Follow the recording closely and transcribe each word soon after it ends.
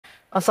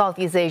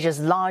Southeast Asia's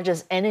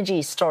largest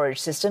energy storage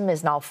system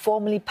is now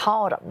formally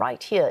powered up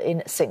right here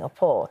in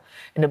Singapore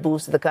in a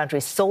boost to the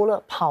country's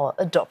solar power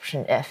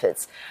adoption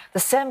efforts. The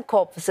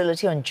Sembcorp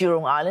facility on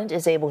Jurong Island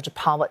is able to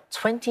power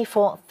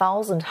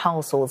 24,000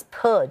 households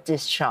per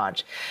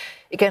discharge.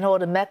 It can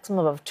hold a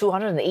maximum of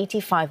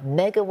 285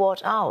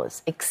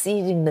 megawatt-hours,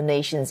 exceeding the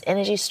nation's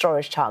energy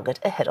storage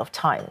target ahead of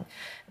time.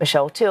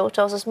 Michelle Teo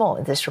tells us more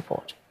in this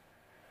report.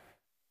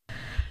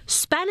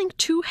 Spanning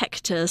 2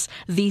 hectares,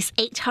 these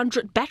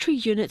 800 battery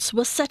units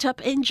were set up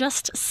in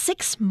just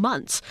 6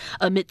 months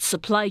amid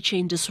supply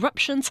chain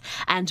disruptions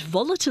and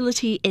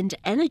volatility in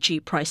energy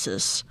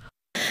prices.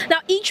 Now,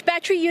 each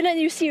battery unit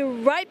you see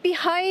right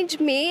behind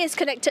me is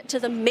connected to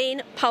the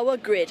main power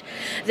grid.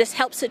 This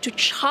helps it to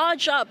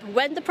charge up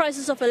when the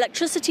prices of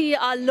electricity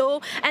are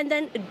low and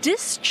then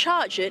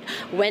discharge it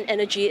when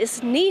energy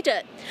is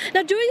needed.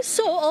 Now, doing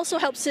so also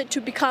helps it to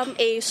become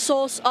a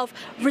source of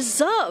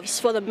reserves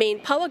for the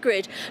main power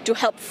grid to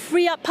help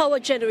free up power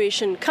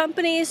generation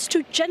companies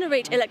to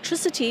generate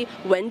electricity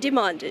when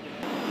demanded.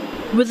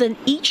 Within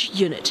each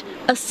unit,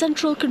 a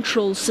central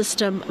control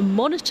system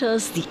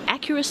monitors the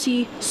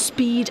accuracy,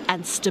 speed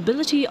and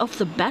stability of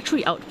the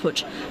battery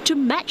output to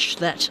match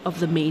that of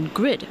the main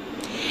grid.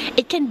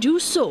 It can do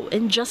so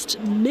in just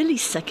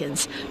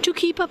milliseconds to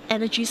keep up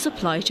energy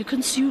supply to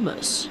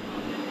consumers.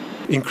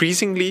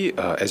 Increasingly,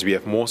 as we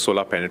have more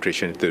solar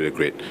penetration into the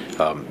grid,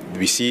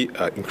 we see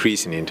an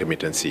increase in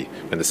intermittency.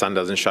 When the sun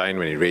doesn't shine,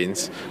 when it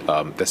rains,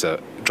 there's a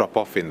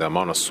drop-off in the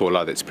amount of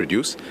solar that's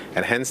produced,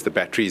 and hence the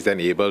battery is then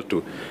able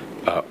to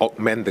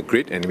augment the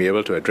grid and be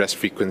able to address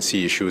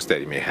frequency issues that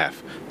it may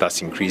have,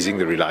 thus increasing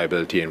the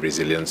reliability and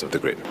resilience of the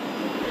grid.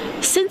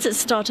 Since it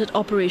started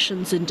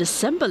operations in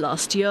December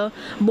last year,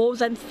 more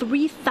than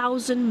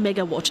 3,000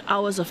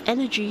 megawatt-hours of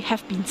energy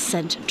have been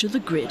sent to the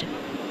grid.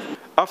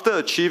 After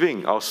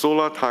achieving our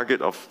solar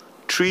target of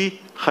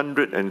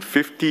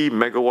 350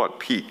 megawatt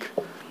peak,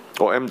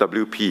 or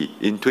MWP,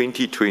 in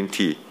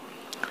 2020,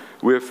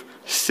 we have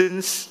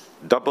since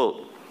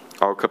doubled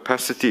our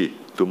capacity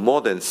to more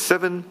than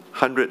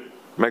 700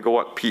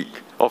 megawatt peak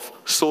of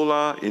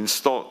solar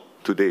installed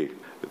today.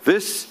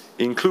 This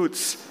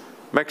includes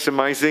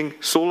maximizing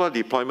solar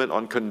deployment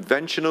on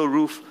conventional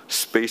roof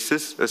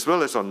spaces as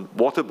well as on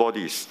water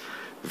bodies,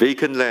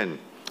 vacant land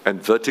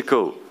and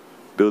vertical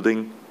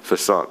building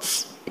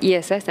facades.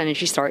 ESS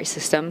energy storage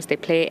systems, they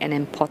play an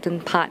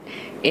important part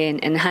in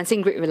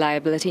enhancing grid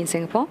reliability in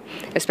Singapore,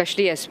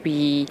 especially as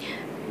we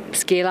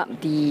scale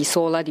up the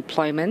solar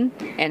deployment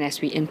and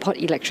as we import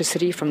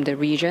electricity from the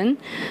region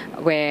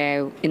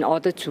in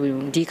order to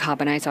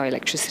decarbonize our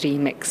electricity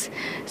mix.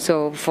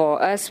 So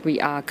for us, we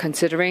are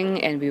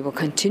considering and we will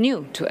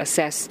continue to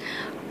assess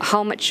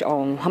how much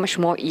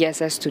more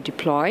ESS to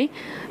deploy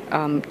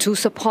to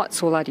support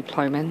solar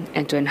deployment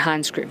and to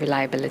enhance grid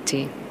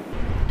reliability.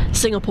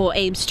 Singapore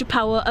aims to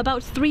power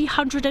about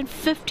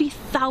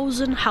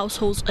 350,000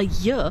 households a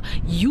year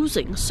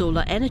using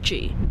solar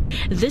energy.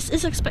 This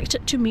is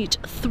expected to meet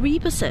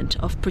 3%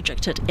 of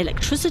projected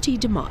electricity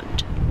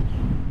demand.